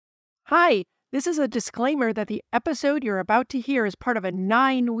Hi, this is a disclaimer that the episode you're about to hear is part of a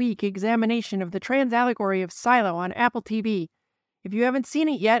 9-week examination of the Trans Allegory of Silo on Apple TV. If you haven't seen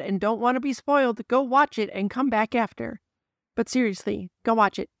it yet and don't want to be spoiled, go watch it and come back after. But seriously, go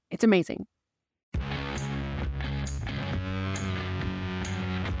watch it. It's amazing.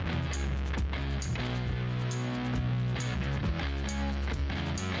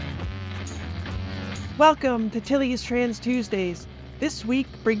 Welcome to Tilly's Trans Tuesdays. This week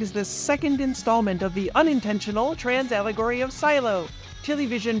brings the second installment of the unintentional Trans Allegory of Silo. Tilly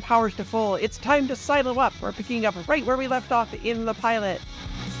Vision powers to full. It's time to silo up. We're picking up right where we left off in the pilot.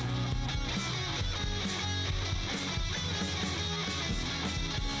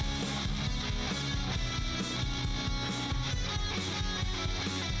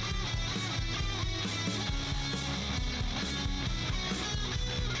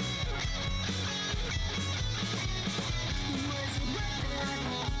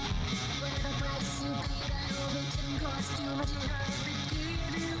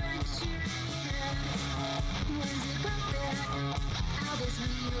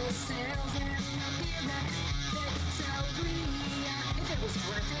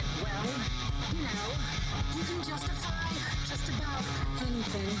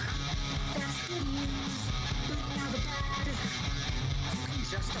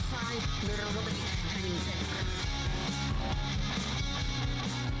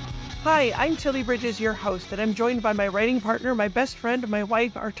 Hi, I'm Tilly Bridges, your host, and I'm joined by my writing partner, my best friend, my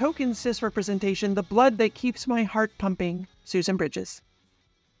wife, our token cis representation, the blood that keeps my heart pumping, Susan Bridges.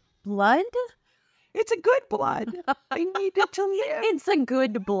 Blood? It's a good blood. I need it to live. It's a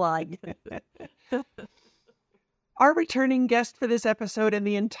good blood. Our returning guest for this episode and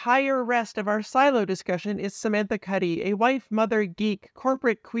the entire rest of our Silo discussion is Samantha Cuddy, a wife, mother, geek,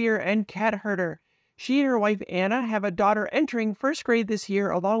 corporate queer, and cat herder. She and her wife, Anna, have a daughter entering first grade this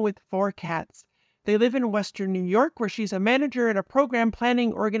year along with 4 cats. They live in Western New York, where she's a manager in a program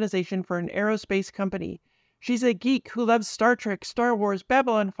planning organization for an aerospace company. She's a geek who loves Star Trek, Star Wars,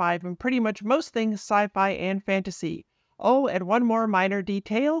 Babylon 5, and pretty much most things sci-fi and fantasy. Oh, and one more minor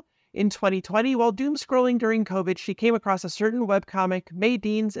detail. In 2020, while doom-scrolling during COVID, she came across a certain webcomic,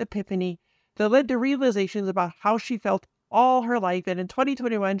 Maydean's Epiphany, that led to realizations about how she felt all her life, and in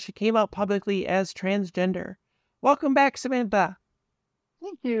 2021, she came out publicly as transgender. Welcome back, Samantha.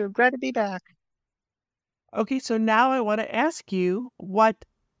 Thank you. Glad to be back. Okay, so now I want to ask you what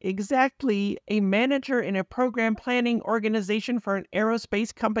exactly a manager in a program planning organization for an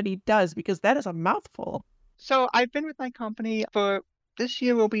aerospace company does, because that is a mouthful. So I've been with my company for this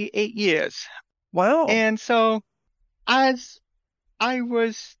year will be 8 years. Wow. And so as I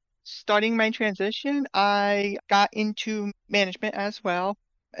was starting my transition, I got into management as well.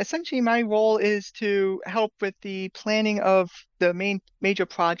 Essentially, my role is to help with the planning of the major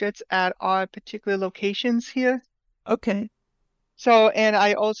projects at our particular locations here. Okay. So, and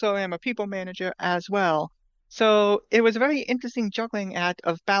I also am a people manager as well. So it was a very interesting juggling act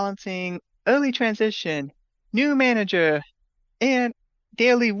of balancing early transition, new manager, and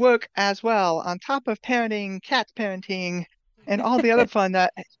daily work as well, on top of parenting, cat parenting, and all the other fun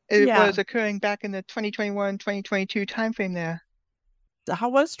that was occurring back in the 2021-2022 timeframe there. How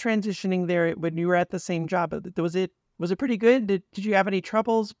was transitioning there when you were at the same job? Was it pretty good? Did you have any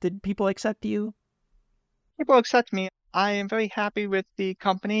troubles? Did people accept you? People accept me. I am very happy with the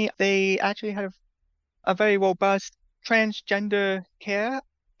company. They actually have a very robust transgender care,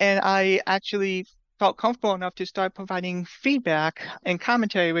 and I actually felt comfortable enough to start providing feedback and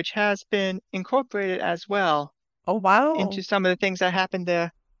commentary, which has been incorporated as well. Oh, wow. Into some of the things that happened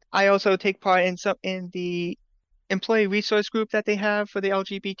there. I also take part in the employee resource group that they have for the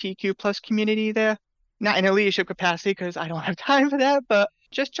LGBTQ plus community there. Not in a leadership capacity because I don't have time for that, but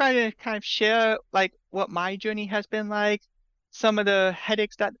just try to kind of share like what my journey has been like, some of the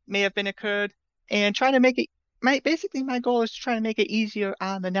headaches that may have been occurred, and try to make it my goal is to try to make it easier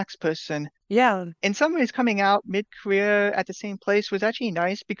on the next person. Yeah. In some ways, coming out mid-career at the same place was actually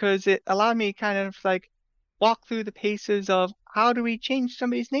nice because it allowed me kind of like walk through the paces of how do we change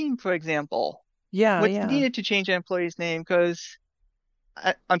somebody's name, for example. What's needed to change an employee's name, because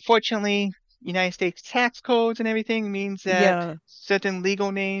unfortunately, United States tax codes and everything means that certain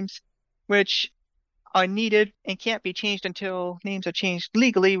legal names, which are needed and can't be changed until names are changed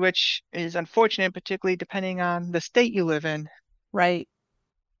legally, which is unfortunate, particularly depending on the state you live in. Right.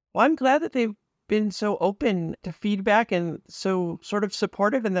 Well, I'm glad that they've been so open to feedback and so sort of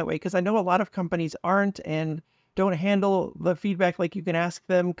supportive in that way, because I know a lot of companies aren't and don't handle the feedback like you can ask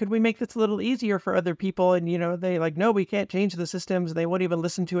them, could we make this a little easier for other people? And, they like, no, we can't change the systems. They won't even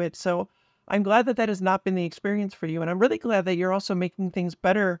listen to it. So I'm glad that that has not been the experience for you. And I'm really glad that you're also making things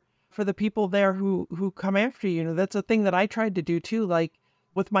better for the people there who come after you. You know, that's a thing that I tried to do too. Like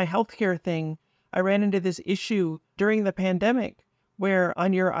with my healthcare thing, I ran into this issue during the pandemic where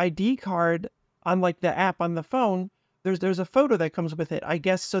on your ID card, on like the app on the phone, there's a photo that comes with it. I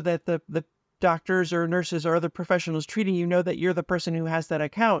guess so that the doctors or nurses or other professionals treating you know that you're the person who has that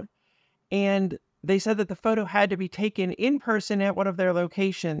account. And they said that the photo had to be taken in person at one of their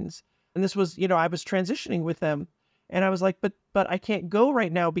locations. And this was, I was transitioning with them. And I was like, but I can't go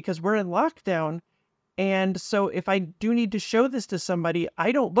right now because we're in lockdown. And so if I do need to show this to somebody,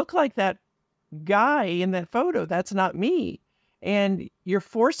 I don't look like that guy in that photo. That's not me. And you're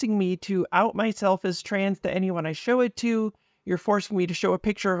forcing me to out myself as trans to anyone I show it to. You're forcing me to show a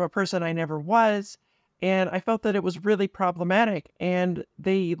picture of a person I never was. And I felt that it was really problematic. And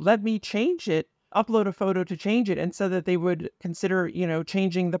they let me change it, upload a photo to change it, and said that they would consider,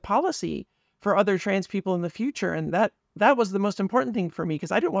 changing the policy for other trans people in the future. And that was the most important thing for me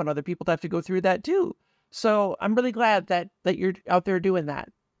because I didn't want other people to have to go through that too. So I'm really glad that you're out there doing that.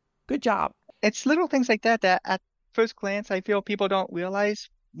 Good job. It's little things like that that at first glance I feel people don't realize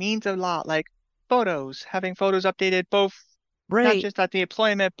means a lot. Like photos, having photos updated both not Right. just at the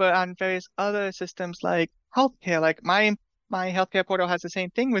employment, but on various other systems like healthcare. Like my healthcare portal has the same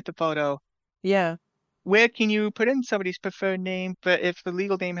thing with the photo. Yeah. Where can you put in somebody's preferred name, but if the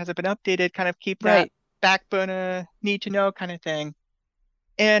legal name hasn't been updated, kind of keep that Right. back burner, need to know kind of thing.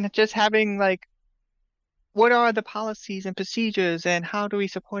 And just having like, what are the policies and procedures and how do we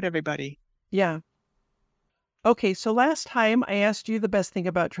support everybody? Yeah. Okay, so last time I asked you the best thing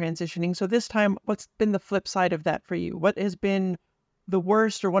about transitioning. So this time, what's been the flip side of that for you? What has been the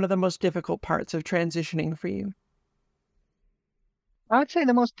worst or one of the most difficult parts of transitioning for you? I would say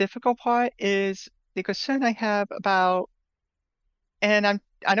the most difficult part is the concern I have about, and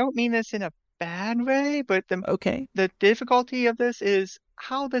I don't mean this in a bad way, but Okay. the difficulty of this is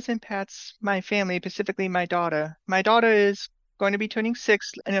how this impacts my family, specifically my daughter. My daughter is going to be turning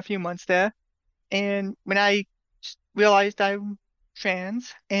 6 in a few months there. And when I realized I'm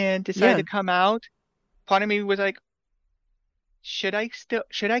trans and decided Yeah. to come out, part of me was like, should I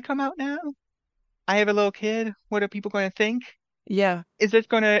come out now? I have a little kid. What are people going to think? Yeah. Is this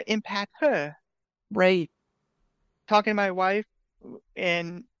going to impact her? Right. Talking to my wife,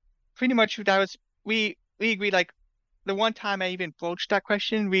 and pretty much that was we agreed like the one time I even broached that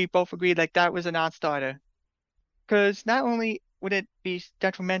question, we both agreed like that was a non-starter. Because not only would it be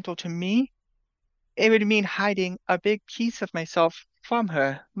detrimental to me, it would mean hiding a big piece of myself from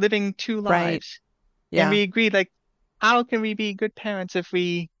her, living two Right. lives. And Yeah. we agreed like, how can we be good parents if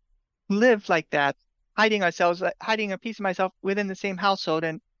we live like that, hiding ourselves, hiding a piece of myself within the same household?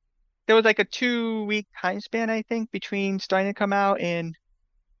 And there was like a 2 week time span, I think, between starting to come out and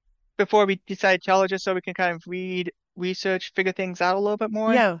before we decided to tell her, just so we can kind of research, figure things out a little bit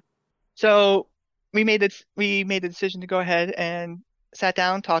more. Yeah. So we made the decision to go ahead and sat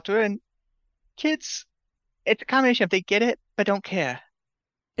down, talked to her, and kids, it's a combination of they get it but don't care.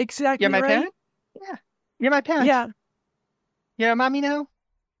 You're Exactly my right. parent? Yeah. You're my parent. Yeah. You're a mommy now?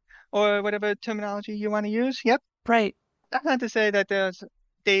 Or whatever terminology you want to use. Yep. Right. That's not to say that there's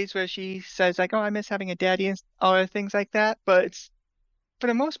days where she says like, "Oh, I miss having a daddy," and or things like that, but for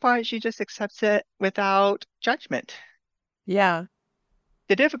the most part, she just accepts it without judgment. Yeah.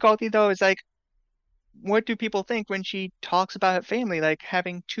 The difficulty though is like, what do people think when she talks about her family, like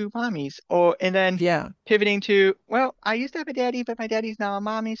having two mommies, or and then Yeah. pivoting to, well, I used to have a daddy, but my daddy's now a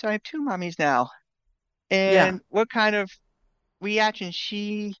mommy, so I have two mommies now. Yeah. And what kind of reaction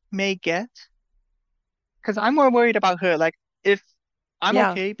she may get? Because I'm more worried about her. Like, if I'm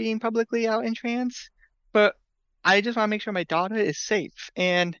Yeah. okay being publicly out in trans, but I just want to make sure my daughter is safe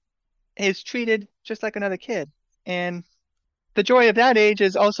and is treated just like another kid. And the joy of that age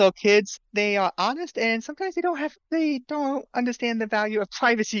is also kids, they are honest and sometimes they don't understand the value of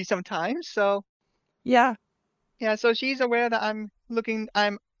privacy sometimes. So Yeah. yeah, so she's aware that I'm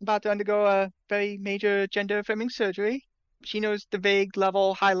about to undergo a very major gender affirming surgery. She knows the vague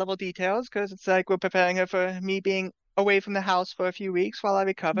level, high level details because it's like we're preparing her for me being away from the house for a few weeks while I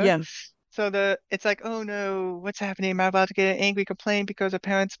recover. Yeah. So it's like, oh no, what's happening? Am I about to get an angry complaint because a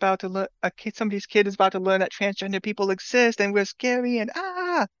parent's about to learn, somebody's kid is about to learn that transgender people exist and we're scary and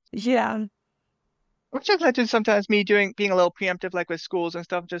ah. Yeah. Which has led to sometimes me being a little preemptive, like with schools and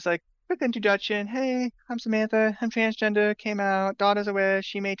stuff, just like quick introduction. Hey, I'm Samantha. I'm transgender. Came out. Daughter's aware.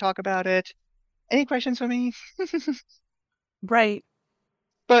 She may talk about it. Any questions for me? Right.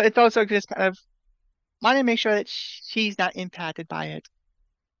 But it's also just kind of want to make sure that she's not impacted by it.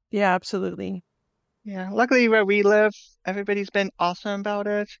 Yeah, absolutely. Yeah. Luckily, where we live, everybody's been awesome about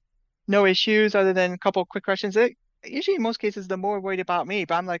it. No issues other than a couple quick questions. usually in most cases, they're more worried about me,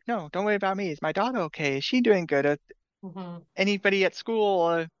 but I'm like, no, don't worry about me. Is my daughter okay? Is she doing good? Anybody at school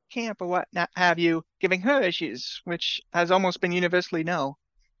or camp or what not have you giving her issues, which has almost been universally no.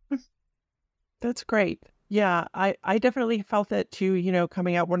 That's great. Yeah, I definitely felt that too,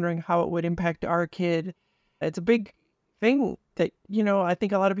 coming out wondering how it would impact our kid. It's a big thing that, I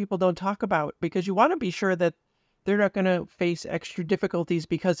think a lot of people don't talk about because you want to be sure that they're not going to face extra difficulties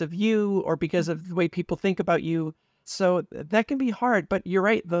because of you or because of the way people think about you. So that can be hard, but you're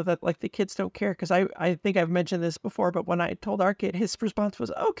right though that like the kids don't care because I think I've mentioned this before, but when I told our kid, his response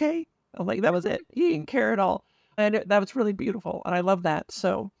was okay. I'm like, that was it. He didn't care at all. And that was really beautiful. And I love that.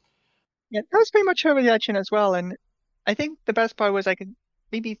 So Yeah, that was pretty much her reaction as well. And I think the best part was like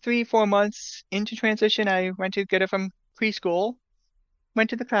maybe 3, 4 months into transition, I went to get her from preschool, went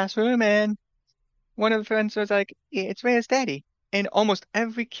to the classroom, and one of the friends was like, "Yeah, it's Rhea's daddy." And almost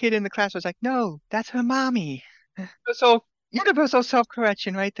every kid in the class was like, "No, that's her mommy." So universal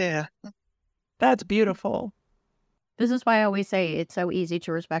self-correction right there. that's beautiful. This is why I always say it's so easy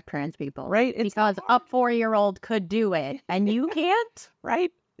to respect trans people. Right? It's because a 4-year-old could do it and you can't.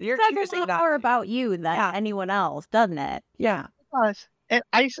 Right? You're That choosing says not more to. about you than anyone else, doesn't it? Yeah. Plus, and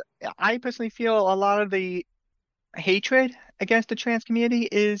I personally feel a lot of the hatred against the trans community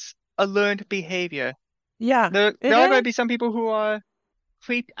is a learned behavior. Yeah. There are going to be some people who are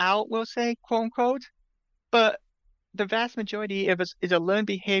creeped out, we'll say, quote unquote, but the vast majority of us is a learned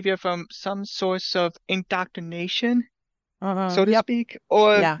behavior from some source of indoctrination, so to Yep. speak,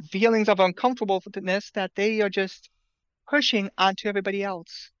 or Yeah. feelings of uncomfortableness that they are just pushing onto everybody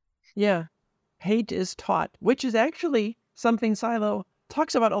else. Yeah. Hate is taught, which is actually something Silo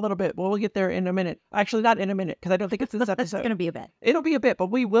talks about a little bit. Well, we'll get there in a minute. Actually, not in a minute, because I don't think it's this It's episode. going to be a bit. It'll be a bit, but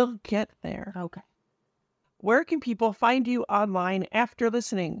we will get there. Okay. Where can people find you online after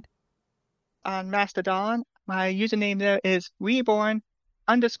listening? On Mastodon, my username there is reborn_cat_mom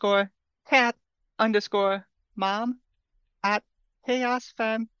at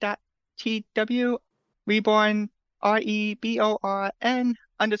chaosfem.tw. Reborn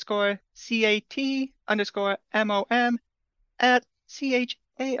REBORN_CAT_MOM at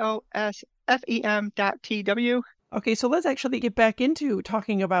CHAOSFEM.tw. Okay, so let's actually get back into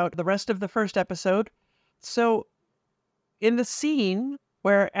talking about the rest of the first episode. So, in the scene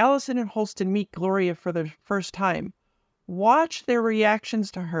where Allison and Holston meet Gloria for the first time, watch their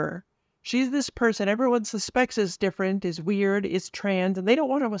reactions to her. She's this person everyone suspects is different, is weird, is trans, and they don't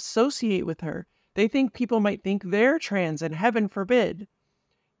want to associate with her. They think people might think they're trans, and heaven forbid.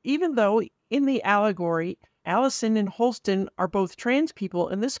 Even though, in the allegory, Allison and Holston are both trans people,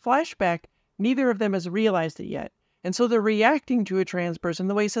 in this flashback, neither of them has realized it yet. And so they're reacting to a trans person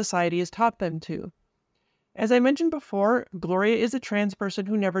the way society has taught them to. As I mentioned before, Gloria is a trans person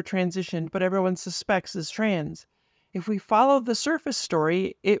who never transitioned, but everyone suspects is trans. If we follow the surface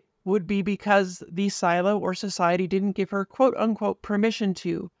story, it would be because the silo or society didn't give her quote-unquote permission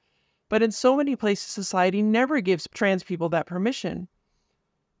to. But in so many places, society never gives trans people that permission.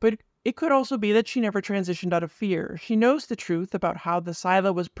 But it could also be that she never transitioned out of fear. She knows the truth about how the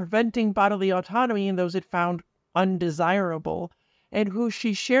silo was preventing bodily autonomy in those it found undesirable, and who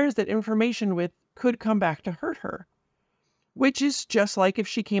she shares that information with could come back to hurt her. Which is just like if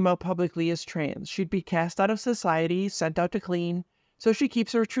she came out publicly as trans. She'd be cast out of society, sent out to clean, so she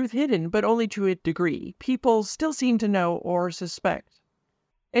keeps her truth hidden, but only to a degree. People still seem to know or suspect.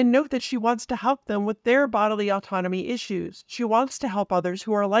 And note that she wants to help them with their bodily autonomy issues. She wants to help others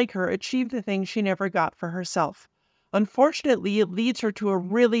who are like her achieve the things she never got for herself. Unfortunately, it leads her to a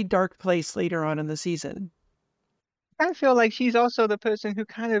really dark place later on in the season. I feel like she's also the person who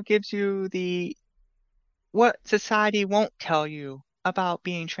kind of gives you what society won't tell you about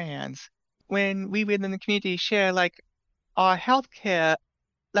being trans. When we within the community share like our healthcare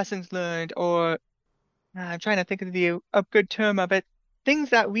lessons learned, or I'm trying to think of a good term of it,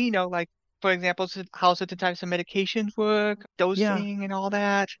 things that we know, like for example, how certain types of medications work, dosing, and all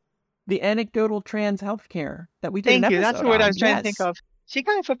that. The anecdotal trans healthcare that we did Thank an you. episode That's the word I on. was trying to think Yes. of. She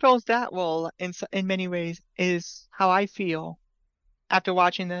kind of fulfills that role in many ways, is how I feel after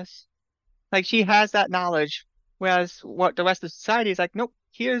watching this. Like she has that knowledge, whereas what the rest of society is like, nope,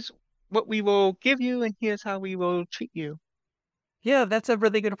 here's what we will give you and here's how we will treat you. Yeah, that's a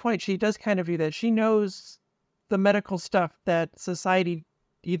really good point. She does kind of do that. She knows the medical stuff that society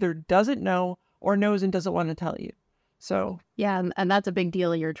either doesn't know or knows and doesn't want to tell you. So yeah, and that's a big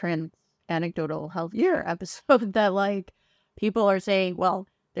deal in your trans anecdotal healthcare episode that like people are saying, well,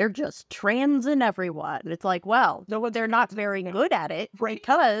 they're just trans in everyone. It's like, well, no, they're not very good at it, right?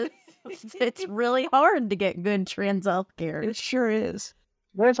 Because it's really hard to get good trans healthcare. It sure is.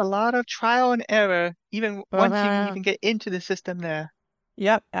 There's a lot of trial and error, even once you even get into the system there.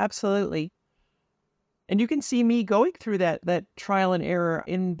 Yep, absolutely. And you can see me going through that trial and error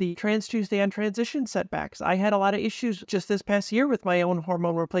in the Trans Tuesday on Transition setbacks. I had a lot of issues just this past year with my own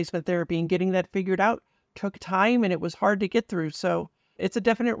hormone replacement therapy, and getting that figured out took time and it was hard to get through. So it's a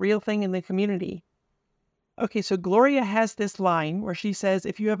definite real thing in the community. Okay, so Gloria has this line where she says,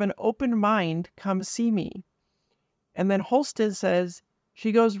 if you have an open mind, come see me. And then Holston says,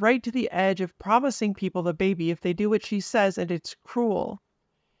 she goes right to the edge of promising people the baby if they do what she says, and it's cruel.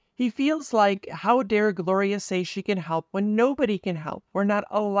 He feels like, how dare Gloria say she can help when nobody can help? We're not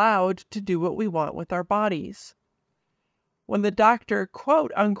allowed to do what we want with our bodies. When the doctor,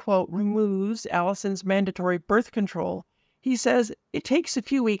 quote unquote, removes Allison's mandatory birth control, he says it takes a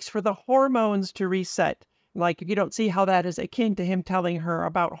few weeks for the hormones to reset. Like, you don't see how that is akin to him telling her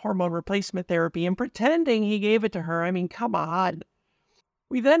about hormone replacement therapy and pretending he gave it to her. I mean, come on.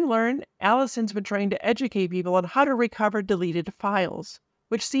 We then learn Allison's been trying to educate people on how to recover deleted files,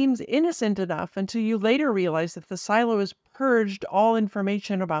 which seems innocent enough until you later realize that the silo has purged all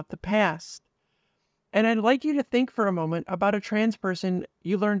information about the past. And I'd like you to think for a moment about a trans person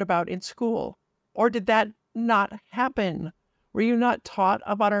you learned about in school. Or did that not happen? Were you not taught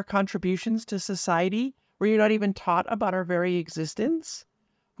about our contributions to society? Were you not even taught about our very existence?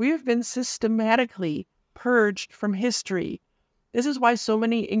 We have been systematically purged from history. This is why so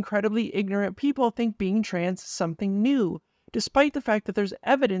many incredibly ignorant people think being trans is something new, despite the fact that there's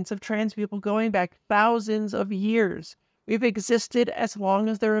evidence of trans people going back thousands of years. We've existed as long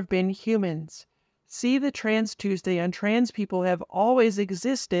as there have been humans. See the Trans Tuesday on Trans People Have Always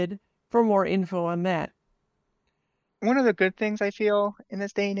Existed for more info on that. One of the good things I feel in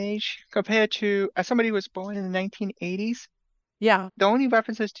this day and age, compared to as somebody who was born in the 1980s, yeah, the only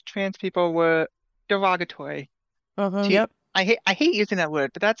references to trans people were derogatory. Yep. I hate using that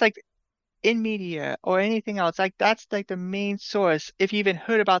word, but that's like in media or anything else, like that's like the main source, if you even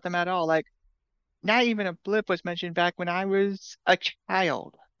heard about them at all. Like, not even a blip was mentioned back when I was a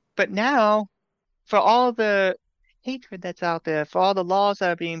child. But now, for all the hatred that's out there, for all the laws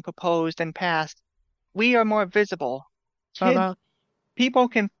that are being proposed and passed, we are more visible. People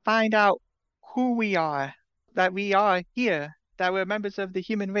can find out who we are, that we are here, that we're members of the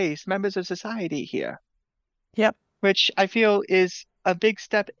human race, members of society here. Yep. Which I feel is a big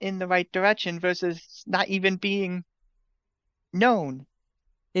step in the right direction versus not even being known.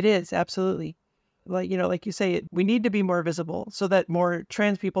 It is, absolutely. Like you say, we need to be more visible so that more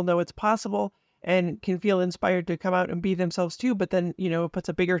trans people know it's possible and can feel inspired to come out and be themselves too. But then, it puts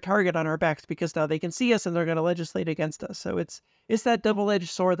a bigger target on our backs because now they can see us and they're going to legislate against us. So it's that double-edged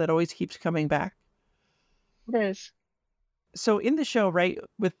sword that always keeps coming back. It is. So in the show, right,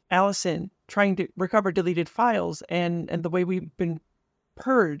 with Allison trying to recover deleted files and the way we've been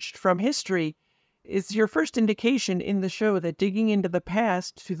purged from history, is your first indication in the show that digging into the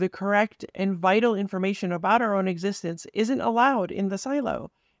past to the correct and vital information about our own existence isn't allowed in the silo.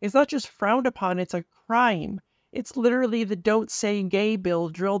 It's not just frowned upon, it's a crime. It's literally the don't say gay bill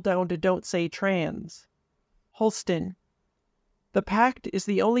drilled down to don't say trans. Holston. The pact is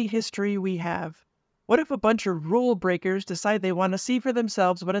the only history we have. What if a bunch of rule breakers decide they want to see for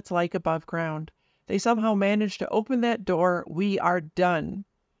themselves what it's like above ground? They somehow manage to open that door, we are done.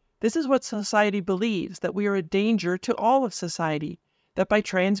 This is what society believes, that we are a danger to all of society, that by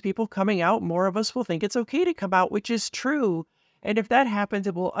trans people coming out, more of us will think it's okay to come out, which is true. And if that happens,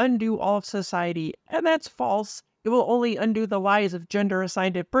 it will undo all of society. And that's false. It will only undo the lies of gender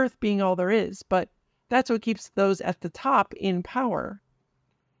assigned at birth being all there is. But that's what keeps those at the top in power.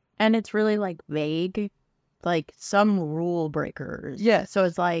 And it's really vague, like some rule breakers. Yeah. So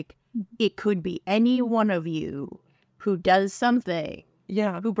it's like, it could be any one of you who does something.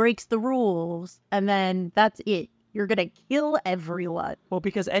 Yeah. Who breaks the rules, and then that's it. You're going to kill everyone. Well,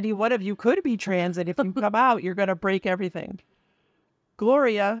 because any one of you could be trans, and if you come out, you're going to break everything.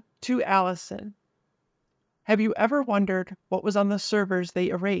 Gloria to Allison. Have you ever wondered what was on the servers they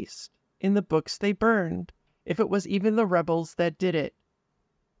erased, in the books they burned, if it was even the rebels that did it?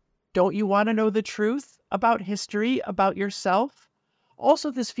 Don't you want to know the truth about history, about yourself?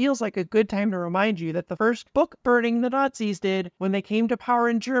 Also, this feels like a good time to remind you that the first book burning the Nazis did when they came to power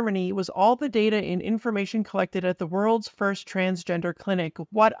in Germany was all the data and information collected at the world's first transgender clinic.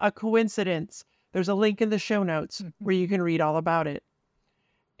 What a coincidence. There's a link in the show notes where you can read all about it.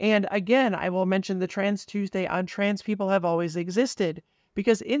 And again, I will mention the Trans Tuesday on Trans People Have Always Existed,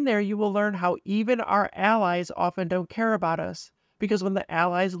 because in there you will learn how even our allies often don't care about us. Because when the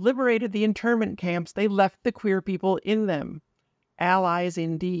allies liberated the internment camps, they left the queer people in them. Allies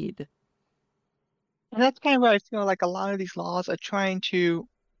indeed. And that's kind of where I feel like a lot of these laws are trying to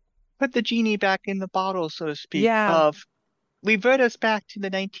put the genie back in the bottle, so to speak, Yeah. of revert us back to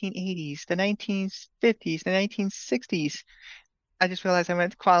the 1980s, the 1950s, the 1960s. I just realized I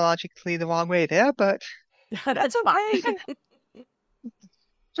went chronologically the wrong way there, but That's fine.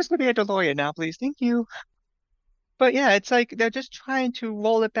 just gonna be a DeLorean now, please. Thank you. But yeah, it's like they're just trying to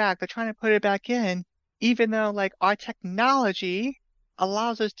roll it back. They're trying to put it back in, even though like our technology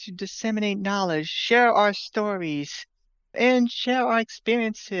allows us to disseminate knowledge, share our stories, and share our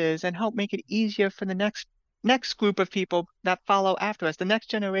experiences and help make it easier for the next group of people that follow after us, the next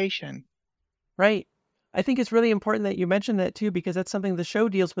generation. Right. I think it's really important that you mention that too, because that's something the show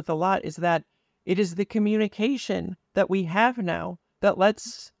deals with a lot, is that it is the communication that we have now that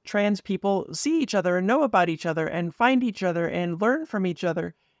lets trans people see each other and know about each other and find each other and learn from each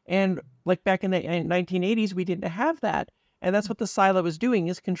other. And like back in the 1980s, we didn't have that. And that's what the silo is doing,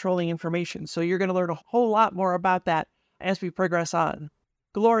 is controlling information. So you're going to learn a whole lot more about that as we progress on.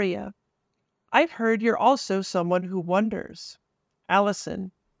 Gloria, I've heard you're also someone who wonders.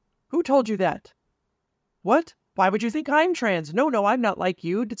 Allison, who told you that? What? Why would you think I'm trans? No, I'm not like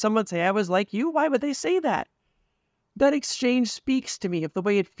you. Did someone say I was like you? Why would they say that? That exchange speaks to me of the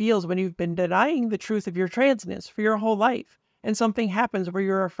way it feels when you've been denying the truth of your transness for your whole life, and something happens where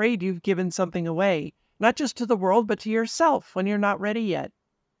you're afraid you've given something away, not just to the world, but to yourself when you're not ready yet.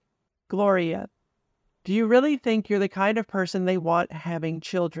 Gloria, do you really think you're the kind of person they want having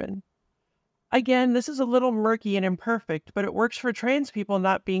children? Again, this is a little murky and imperfect, but it works for trans people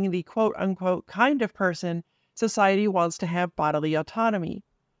not being the quote-unquote kind of person society wants to have bodily autonomy.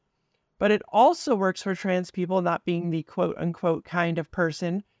 But it also works for trans people not being the quote-unquote kind of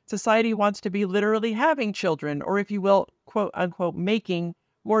person society wants to be literally having children, or if you will, quote-unquote making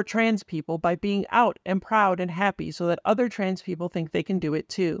more trans people by being out and proud and happy so that other trans people think they can do it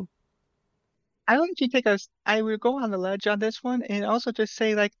too. I will go on the ledge on this one and also just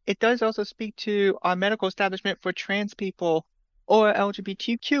say like it does also speak to our medical establishment for trans people or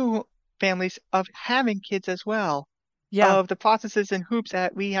LGBTQ families of having kids as well. Yeah. Of the processes and hoops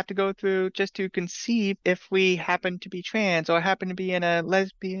that we have to go through just to conceive if we happen to be trans or happen to be in a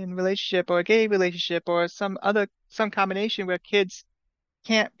lesbian relationship or a gay relationship or some combination where kids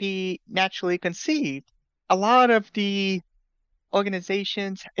can't be naturally conceived. A lot of the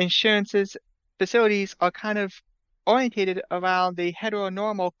organizations, insurances, facilities are kind of orientated around the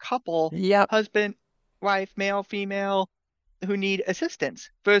heteronormal couple, Yep. husband, wife, male, female, who need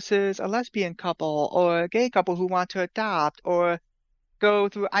assistance versus a lesbian couple or a gay couple who want to adopt or go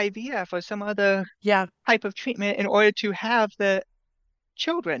through IVF or some other type of treatment in order to have the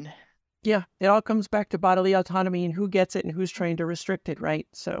children. Yeah, it all comes back to bodily autonomy and who gets it and who's trying to restrict it, right?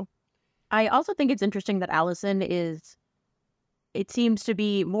 So I also think it's interesting that Allison it seems to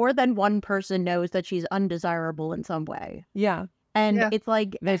be more than one person knows that she's undesirable in some way. Yeah. And it's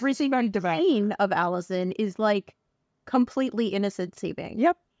like every single scene of Allison is like completely innocent seeming.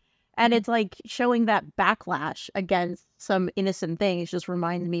 Yep. And it's like showing that backlash against some innocent things just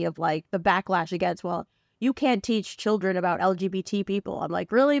reminds me of like the backlash against, well, you can't teach children about LGBT people. I'm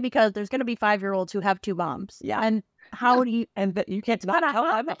like, really? Because there's going to be 5-year-olds who have 2 moms. Yeah. And how do you... And that you can't not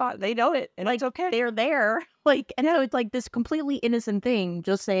help them. They know it. And like, it's okay. They're there. Like, and it's like this completely innocent thing,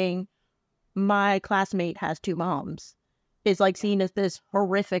 just saying my classmate has 2 moms is like seen as this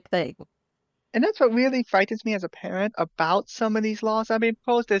horrific thing. And that's what really frightens me as a parent about some of these laws that are being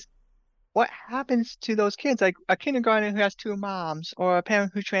proposed is what happens to those kids? Like a kindergartner who has 2 moms or a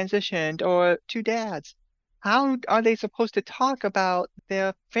parent who transitioned or 2 dads. How are they supposed to talk about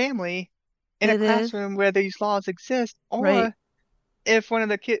their family in a classroom where these laws exist? Or if one of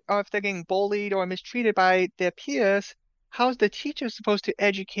the kids, or if they're getting bullied or mistreated by their peers, how's the teacher supposed to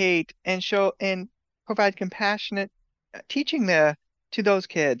educate and show and provide compassionate teaching there to those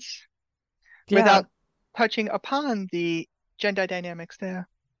kids without touching upon the gender dynamics there?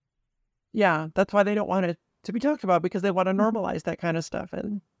 Yeah, that's why they don't want it to be talked about, because they want to normalize that kind of stuff.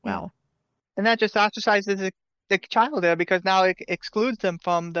 And wow. And that just ostracizes the child there because now it excludes them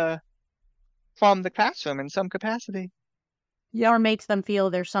from the classroom in some capacity. Yeah, or makes them feel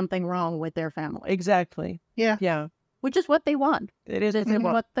there's something wrong with their family. Exactly. Yeah. Yeah. Which is what they want. It is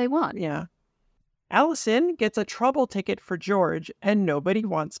what they want. Yeah. Allison gets a trouble ticket for George, and nobody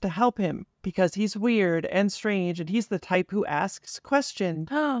wants to help him because he's weird and strange, and he's the type who asks questions.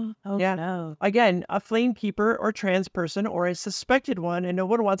 Oh yeah. No. Again, a flame keeper or trans person or a suspected one, and no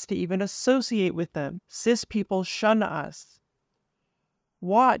one wants to even associate with them. Cis people shun us.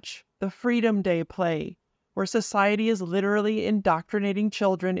 Watch the Freedom Day play, where society is literally indoctrinating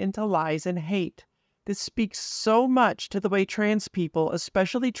children into lies and hate. This speaks so much to the way trans people,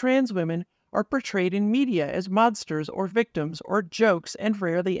 especially trans women, are portrayed in media as monsters or victims or jokes and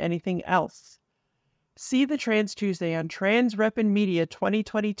rarely anything else. See the Trans Tuesday on Trans Rep in Media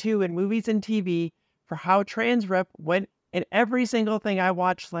 2022 in Movies and TV for how Trans Rep went in every single thing I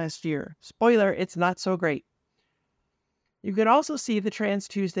watched last year. Spoiler, it's not so great. You can also see the Trans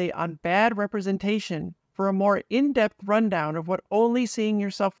Tuesday on Bad Representation for a more in-depth rundown of what only seeing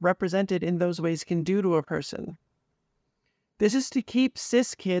yourself represented in those ways can do to a person. This is to keep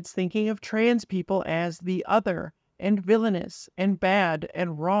cis kids thinking of trans people as the other, and villainous, and bad,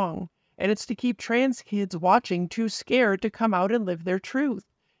 and wrong. And it's to keep trans kids watching too scared to come out and live their truth.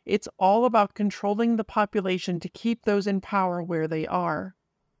 It's all about controlling the population to keep those in power where they are.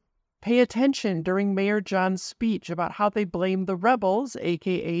 Pay attention during Mayor John's speech about how they blame the rebels,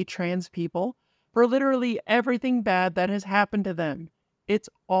 aka trans people, for literally everything bad that has happened to them. It's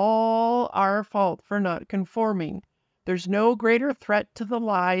all our fault for not conforming. There's no greater threat to the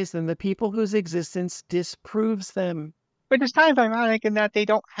lies than the people whose existence disproves them. But it's kind of ironic in that they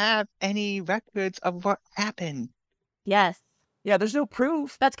don't have any records of what happened. Yes. Yeah, there's no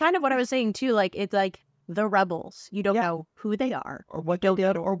proof. That's kind of what I was saying too. Like, it's like the rebels. You don't know who they are, or what they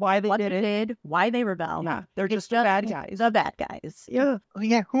did, or why they did, why they rebelled. Yeah, they're just the bad guys. The bad guys. Yeah. Oh,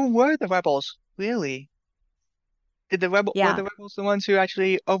 yeah. Who were the rebels, really? Were the rebels the ones who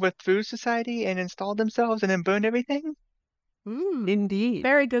actually overthrew society and installed themselves and then burned everything? Indeed.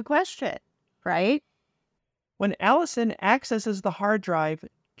 Very good question, right? When Allison accesses the hard drive,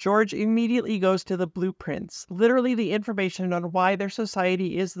 George immediately goes to the blueprints, literally the information on why their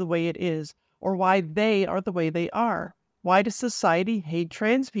society is the way it is, or why they are the way they are. Why does society hate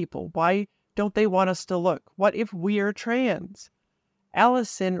trans people? Why don't they want us to look? What if we're trans?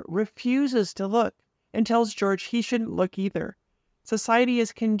 Allison refuses to look and tells George he shouldn't look either. Society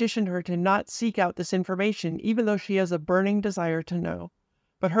has conditioned her to not seek out this information, even though she has a burning desire to know.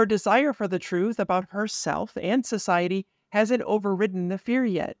 But her desire for the truth about herself and society hasn't overridden the fear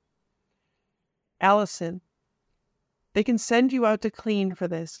yet. Allison, they can send you out to clean for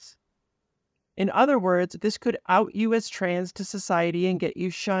this. In other words, this could out you as trans to society and get you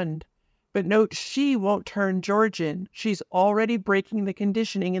shunned. But note, she won't turn George in. She's already breaking the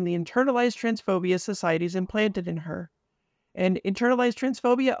conditioning and the internalized transphobia society's implanted in her. And internalized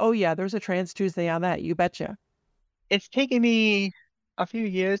transphobia, oh yeah, there's a Trans Tuesday on that, you betcha. It's taken me a few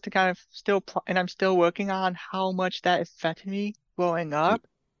years to kind of and I'm still working on how much that affected me growing up.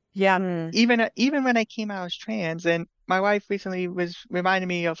 Yeah. Even when I came out as trans, and my wife recently was reminding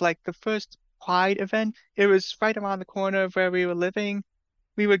me of like the first Pride event. It was right around the corner of where we were living.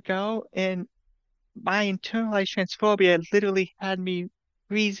 We would go, and my internalized transphobia literally had me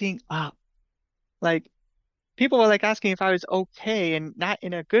freezing up. Like, people were like asking if I was okay, and not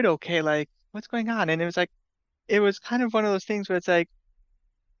in a good okay, like, what's going on? And it was kind of one of those things where it's like,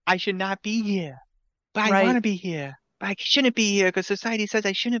 I should not be here, but I want to be here. But I shouldn't be here because society says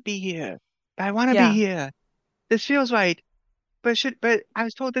I shouldn't be here. But I want to be here. This feels right. But I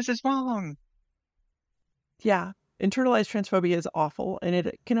was told this is wrong. Yeah. Internalized transphobia is awful, and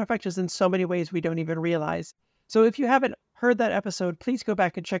it can affect us in so many ways we don't even realize. So if you haven't heard that episode, please go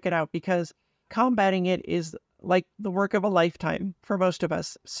back and check it out, because combating it is like the work of a lifetime for most of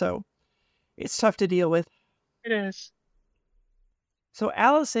us. So it's tough to deal with. It is. So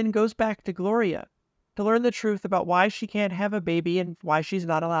Allison goes back to Gloria to learn the truth about why she can't have a baby and why she's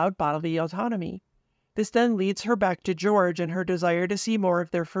not allowed bodily autonomy. This then leads her back to George and her desire to see more of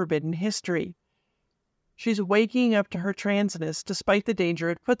their forbidden history. She's waking up to her transness despite the danger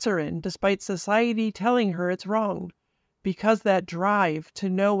it puts her in, despite society telling her it's wrong, because that drive to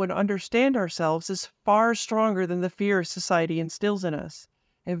know and understand ourselves is far stronger than the fear society instills in us.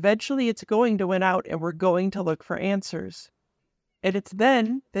 Eventually it's going to win out, and we're going to look for answers. And it's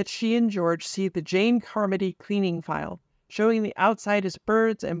then that she and George see the Jane Carmody cleaning file, showing the outside as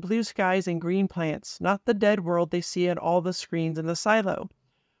birds and blue skies and green plants, not the dead world they see on all the screens in the silo.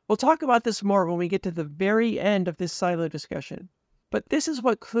 We'll talk about this more when we get to the very end of this silo discussion. But this is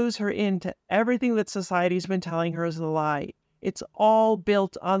what clues her into everything that society's been telling her is a lie. It's all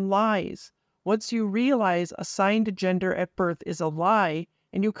built on lies. Once you realize assigned gender at birth is a lie,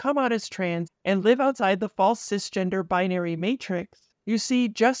 and you come out as trans and live outside the false cisgender binary matrix, you see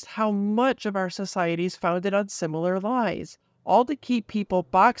just how much of our society is founded on similar lies, all to keep people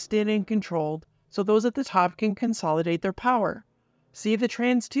boxed in and controlled so those at the top can consolidate their power. See the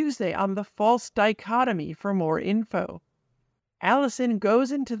Trans Tuesday on the false dichotomy for more info. Allison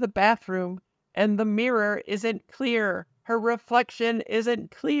goes into the bathroom, and the mirror isn't clear. Her reflection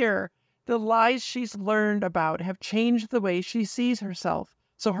isn't clear. The lies she's learned about have changed the way she sees herself,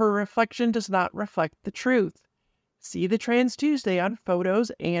 so her reflection does not reflect the truth. See the Trans Tuesday on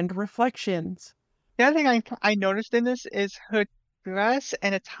Photos and Reflections. The other thing I noticed in this is her dress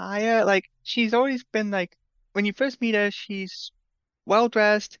and attire. Like, she's always been like, when you first meet her, she's well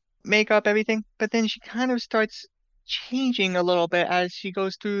dressed, makeup, everything, but then she kind of starts changing a little bit as she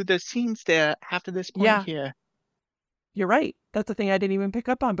goes through the scenes there after this point here. You're right. That's the thing I didn't even pick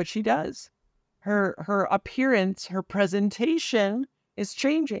up on, but she does. Her appearance, her presentation is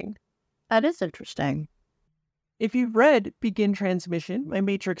changing. That is interesting. If you've read Begin Transmission, my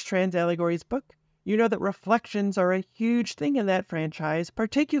Matrix Trans Allegories book, you know that reflections are a huge thing in that franchise,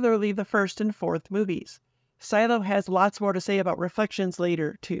 particularly the first and fourth movies. Silo has lots more to say about reflections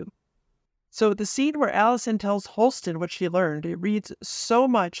later, too. So the scene where Allison tells Holston what she learned, it reads so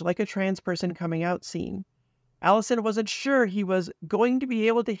much like a trans person coming out scene. Allison wasn't sure he was going to be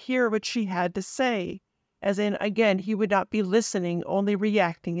able to hear what she had to say, as in, again, he would not be listening, only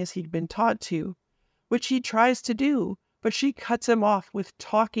reacting as he'd been taught to, which he tries to do, but she cuts him off with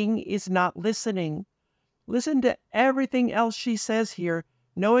talking is not listening. Listen to everything else she says here,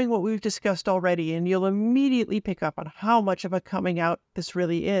 knowing what we've discussed already, and you'll immediately pick up on how much of a coming out this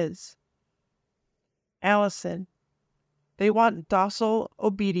really is. Allison, they want docile,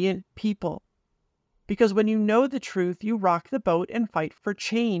 obedient people. Because when you know the truth, you rock the boat and fight for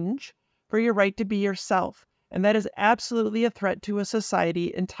change, for your right to be yourself. And that is absolutely a threat to a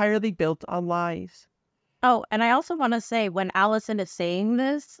society entirely built on lies. Oh, and I also want to say, when Allison is saying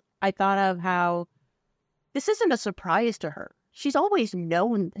this, I thought of how this isn't a surprise to her. She's always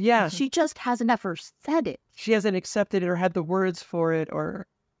known this. Yeah. She just hasn't ever said it. She hasn't accepted it or had the words for it or...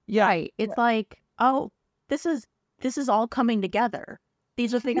 Yeah. Right. It's like, oh, this is all coming together.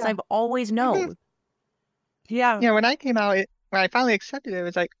 These are things I've always known. Yeah. Yeah, when I came out, when I finally accepted it, it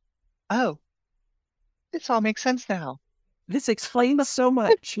was like, oh, this all makes sense now. This explains so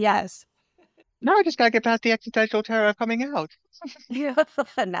much. Yes. Now I just gotta get past the existential terror of coming out. Yeah.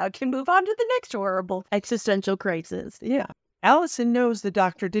 Now I can move on to the next horrible existential crisis. Yeah. Allison knows the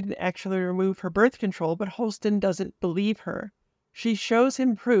doctor didn't actually remove her birth control, but Holston doesn't believe her. She shows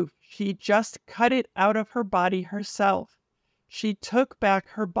him proof. She just cut it out of her body herself. She took back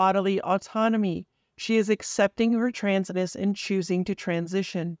her bodily autonomy. She is accepting her transness and choosing to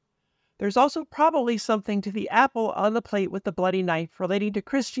transition. There's also probably something to the apple on the plate with the bloody knife relating to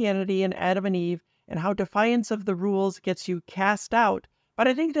Christianity and Adam and Eve and how defiance of the rules gets you cast out. But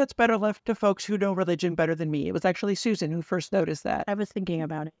I think that's better left to folks who know religion better than me. It was actually Susan who first noticed that. I was thinking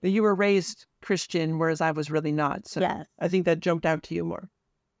about it. That you were raised Christian, whereas I was really not. So yes. I think that jumped out to you more.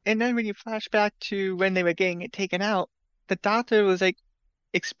 And then when you flash back to when they were getting it taken out, the doctor was like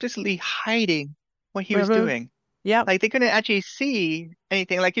explicitly hiding what he was doing. Yeah. Like they couldn't actually see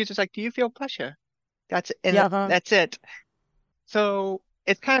anything. Like he was just like, do you feel pressure? That's it. So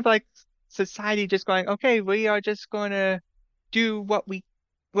it's kind of like society just going, okay, we are just going to do what we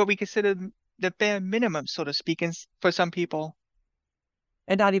consider the bare minimum, so to speak, for some people.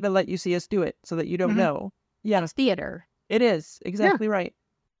 And not even let you see us do it so that you don't know. Yeah. It's theater. It is. Exactly right.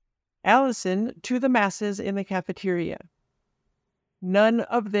 Allison to the masses in the cafeteria. None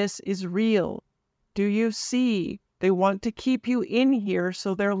of this is real. Do you see? They want to keep you in here,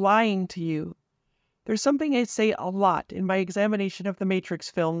 so they're lying to you. There's something I say a lot in my examination of the Matrix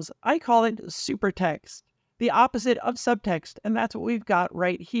films. I call it supertext, the opposite of subtext, and that's what we've got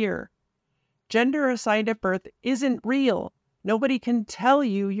right here. Gender assigned at birth isn't real. Nobody can tell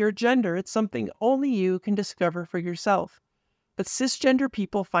you your gender. It's something only you can discover for yourself. But cisgender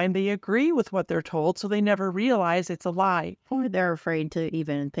people find they agree with what they're told, so they never realize it's a lie. Or they're afraid to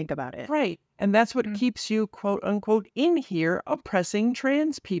even think about it. Right. And that's what keeps you, quote unquote, in here oppressing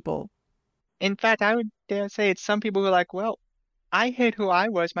trans people. In fact, I would dare say it's some people who are like, well, I hid who I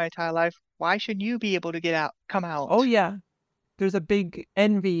was my entire life. Why should you be able to come out? Oh, yeah. There's a big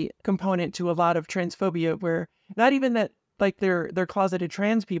envy component to a lot of transphobia where not even that like they're closeted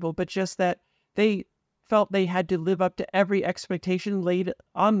trans people, but just that they felt they had to live up to every expectation laid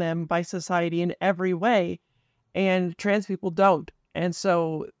on them by society in every way. And trans people don't. And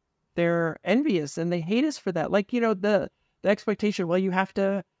so they're envious and they hate us for that. Like, you know, the expectation, well, you have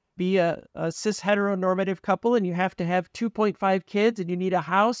to be a cis heteronormative couple and you have to have 2.5 kids and you need a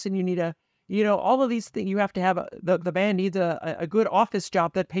house and you need all of these things. You have to have the man needs a good office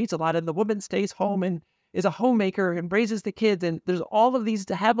job that pays a lot and the woman stays home and is a homemaker and raises the kids. And there's all of these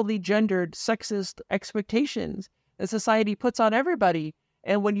heavily gendered sexist expectations that society puts on everybody.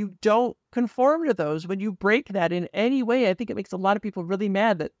 And when you don't conform to those, when you break that in any way, I think it makes a lot of people really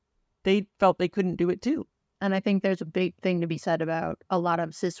mad that they felt they couldn't do it too. And I think there's a big thing to be said about a lot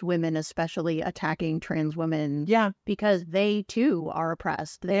of cis women, especially attacking trans women. Yeah. Because they too are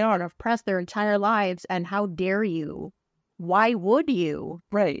oppressed. They are oppressed their entire lives. And how dare you? Why would you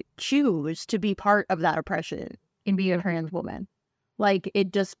choose to be part of that oppression and be a trans woman? Like,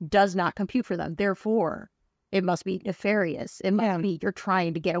 it just does not compute for them. Therefore, it must be nefarious. It must be you're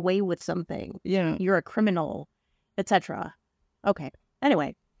trying to get away with something. Yeah. You're a criminal, etc. Okay.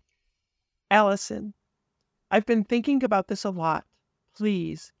 Anyway. Allison, I've been thinking about this a lot.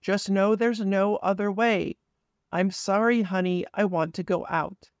 Please, just know there's no other way. I'm sorry, honey, I want to go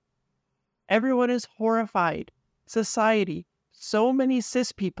out. Everyone is horrified. Society, so many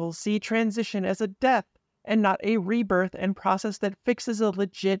cis people see transition as a death and not a rebirth and process that fixes a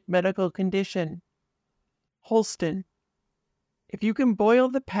legit medical condition. Holston, if you can boil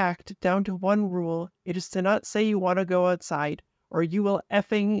the pact down to one rule, it is to not say you want to go outside, or you will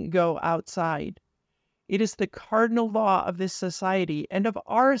effing go outside. It is the cardinal law of this society and of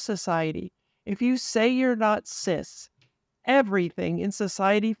our society. If you say you're not cis, everything in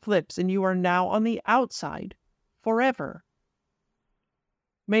society flips and you are now on the outside. Forever.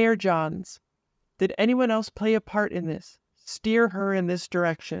 Mayor Johns, did anyone else play a part in this? Steer her in this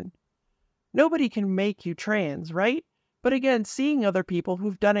direction. Nobody can make you trans, right? But again, seeing other people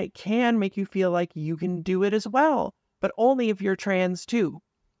who've done it can make you feel like you can do it as well, but only if you're trans too.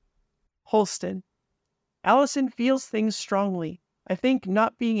 Holston, Allison feels things strongly. I think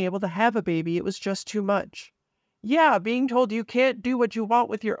not being able to have a baby, it was just too much. Yeah, being told you can't do what you want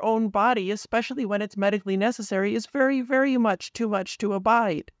with your own body, especially when it's medically necessary, is very, very much too much to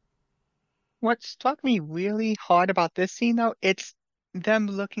abide. What struck me really hard about this scene, though, it's them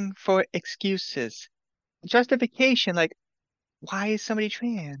looking for excuses. Justification, like, why is somebody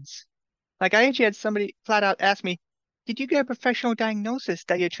trans? Like, I actually had somebody flat out ask me, did you get a professional diagnosis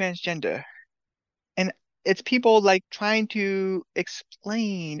that you're transgender? And it's people, like, trying to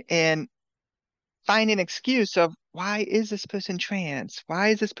explain and find an excuse of why is this person trans? Why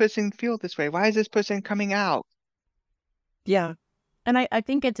does this person feel this way? Why is this person coming out? Yeah. And I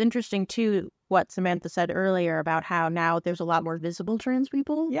think it's interesting, too, what Samantha said earlier about how now there's a lot more visible trans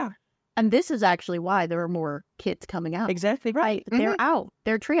people. Yeah. And this is actually why there are more kids coming out. Exactly right. They're out.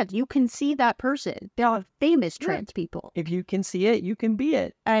 They're trans. You can see that person. They're famous trans people. If you can see it, you can be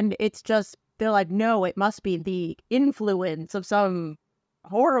it. And it's just, they're like, no, it must be the influence of some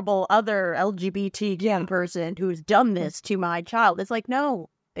horrible other LGBT person who's done this to my child. It's like,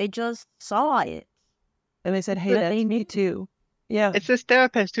 no, they just saw it. And they said, hey, that's me too. Yeah. It's this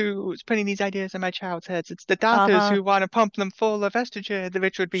therapist who's putting these ideas in my child's heads. It's the doctors who want to pump them full of estrogen,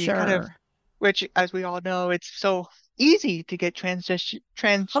 which would be kind of, which, as we all know, it's so easy to get transgender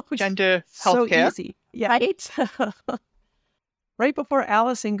healthcare. So easy. Yeah. Right? Right before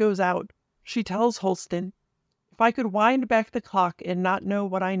Allison goes out, she tells Holston, if I could wind back the clock and not know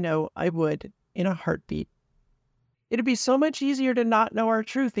what I know, I would, in a heartbeat. It'd be so much easier to not know our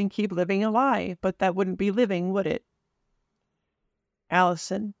truth and keep living a lie, but that wouldn't be living, would it?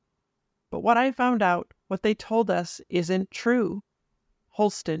 Allison, but what I found out, what they told us, isn't true.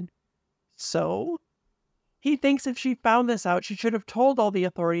 Holston, so? He thinks if she found this out, she should have told all the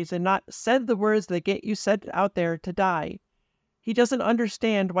authorities and not said the words that get you sent out there to die. He doesn't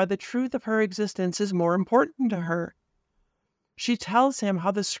understand why the truth of her existence is more important to her. She tells him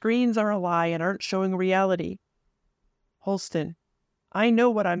how the screens are a lie and aren't showing reality. Holston, I know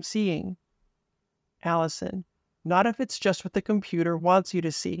what I'm seeing. Allison, not if it's just what the computer wants you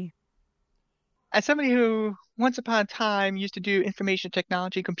to see. As somebody who once upon a time used to do information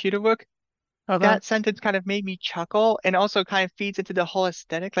technology computer work, that sentence kind of made me chuckle and also kind of feeds into the whole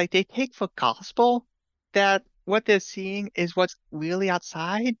aesthetic. Like, they take for gospel that what they're seeing is what's really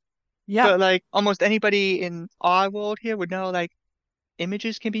outside. Yeah. But like almost anybody in our world here would know, like,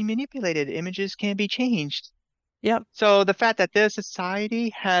 images can be manipulated, images can be changed. Yep. So the fact that their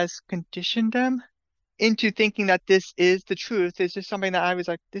society has conditioned them into thinking that this is the truth is just something that I was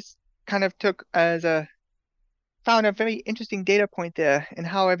like, this kind of found a very interesting data point there in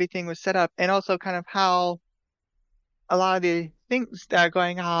how everything was set up, and also kind of how a lot of the things that are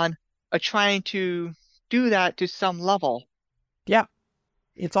going on are trying to do that to some level. Yeah.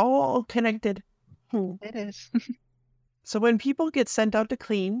 It's all connected. It is. So when people get sent out to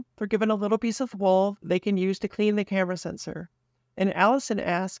clean, they're given a little piece of wool they can use to clean the camera sensor. And Allison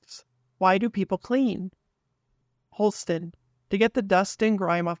asks, why do people clean? Holston, to get the dust and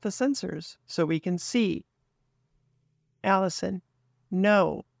grime off the sensors so we can see. Allison,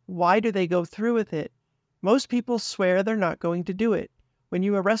 no. Why do they go through with it? Most people swear they're not going to do it. When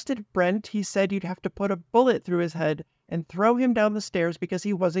you arrested Brent, he said you'd have to put a bullet through his head and throw him down the stairs because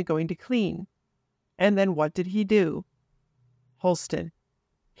he wasn't going to clean. And then what did he do? Holston.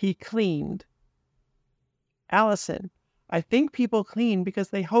 He cleaned. Allison. I think people clean because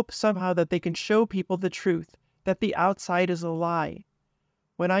they hope somehow that they can show people the truth, that the outside is a lie.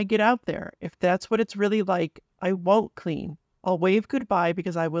 When I get out there, if that's what it's really like, I won't clean. I'll wave goodbye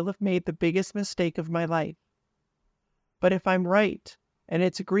because I will have made the biggest mistake of my life. But if I'm right, and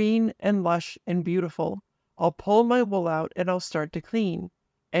it's green and lush and beautiful, I'll pull my wool out and I'll start to clean.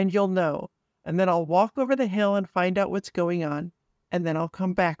 And you'll know. And then I'll walk over the hill and find out what's going on. And then I'll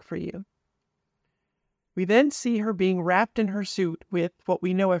come back for you. We then see her being wrapped in her suit with what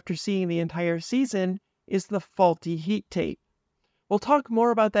we know after seeing the entire season is the faulty heat tape. We'll talk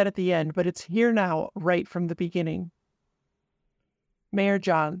more about that at the end, but it's here now, right from the beginning. Mayor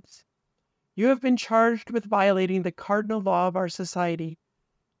Johns. You have been charged with violating the cardinal law of our society.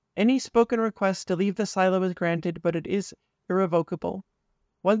 Any spoken request to leave the silo is granted, but it is irrevocable.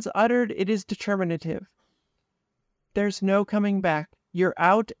 Once uttered, it is determinative. There's no coming back. You're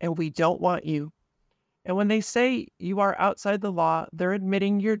out, and we don't want you. And when they say you are outside the law, they're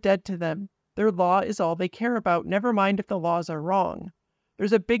admitting you're dead to them. Their law is all they care about, never mind if the laws are wrong.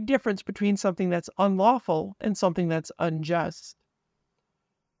 There's a big difference between something that's unlawful and something that's unjust.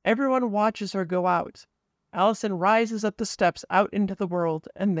 Everyone watches her go out. Allison rises up the steps out into the world,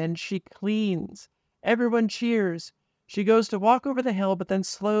 and then she cleans. Everyone cheers. She goes to walk over the hill, but then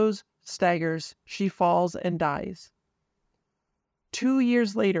slows, staggers. She falls and dies. 2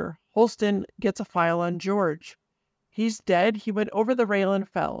 years later, Holston gets a file on George. He's dead. He went over the rail and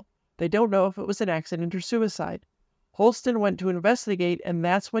fell. They don't know if it was an accident or suicide. Holston went to investigate, and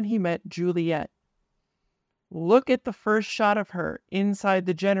that's when he met Juliet. Look at the first shot of her inside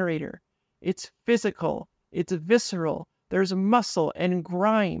the generator. It's physical. It's visceral. There's muscle and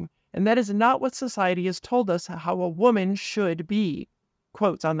grime, and that is not what society has told us how a woman should be.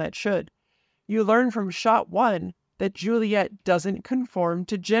 Quotes on that should. You learn from shot 1 that Juliet doesn't conform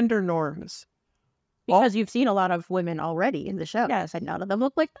to gender norms. Because you've seen a lot of women already in the show. Yes. And none of them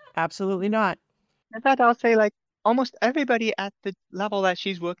look like that. Absolutely not. In fact, I'll say like almost everybody at the level that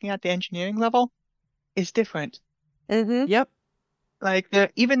she's working at, the engineering level, is different. Mm-hmm. Yep. Like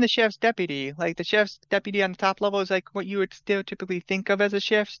even the sheriff's deputy, like the sheriff's deputy on the top level is like what you would stereotypically think of as a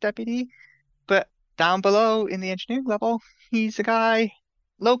sheriff's deputy. But down below in the engineering level, he's a guy,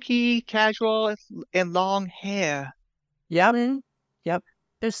 low-key, casual, and long hair. Yep. Mm-hmm. Yep.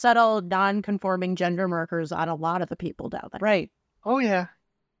 There's subtle non-conforming gender markers on a lot of the people down there. Right. Oh, yeah.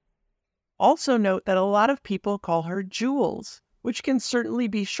 Also note that a lot of people call her Jules, which can certainly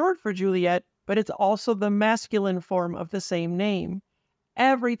be short for Juliet, but it's also the masculine form of the same name.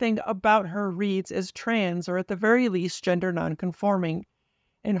 Everything about her reads as trans or at the very least gender nonconforming,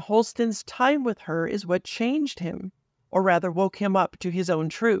 and Holston's time with her is what changed him, or rather woke him up to his own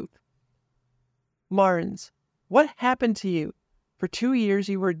truth. Marnes, what happened to you? For 2 years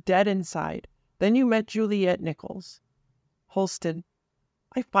you were dead inside. Then you met Juliet Nichols. Holston,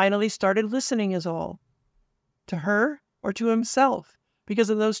 I finally started listening is all. To her or to himself,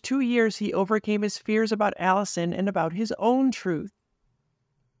 because in those 2 years he overcame his fears about Allison and about his own truth.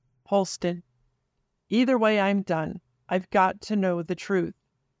 Holston, either way I'm done. I've got to know the truth.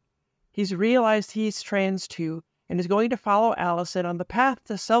 He's realized he's trans too, and is going to follow Allison on the path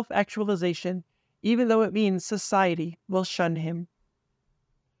to self-actualization, even though it means society will shun him.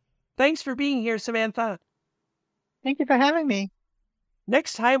 Thanks for being here, Samantha. Thank you for having me.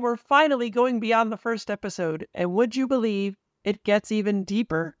 Next time, we're finally going beyond the first episode, and would you believe it gets even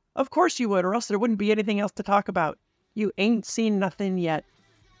deeper? Of course you would, or else there wouldn't be anything else to talk about. You ain't seen nothing yet.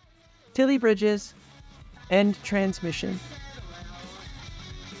 Tilly Bridges, end transmission.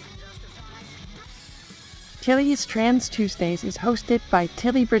 Tilly's Trans Tuesdays is hosted by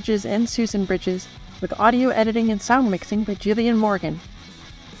Tilly Bridges and Susan Bridges, with audio editing and sound mixing by Jillian Morgan.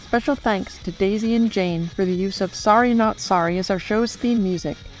 Special thanks to Daisy and Jane for the use of Sorry Not Sorry as our show's theme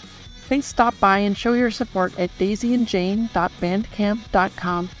music. Please stop by and show your support at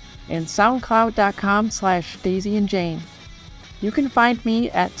daisyandjane.bandcamp.com and soundcloud.com/daisyandjane. You can find me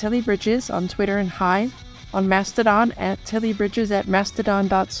at Tilly Bridges on Twitter and Hive, on Mastodon at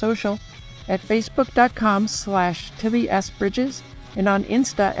tillybridges@mastodon.social, at facebook.com/TillySBridges, and on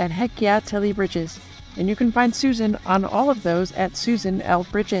Insta at HeckYeahTillyBridges. And you can find Susan on all of those at Susan L.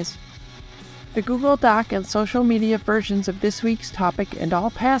 Bridges. The Google Doc and social media versions of this week's topic and all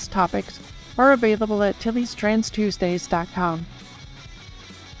past topics are available at Tilly'sTransTuesdays.com.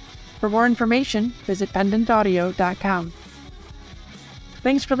 For more information, visit pendantaudio.com.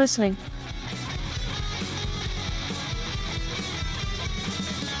 Thanks for listening.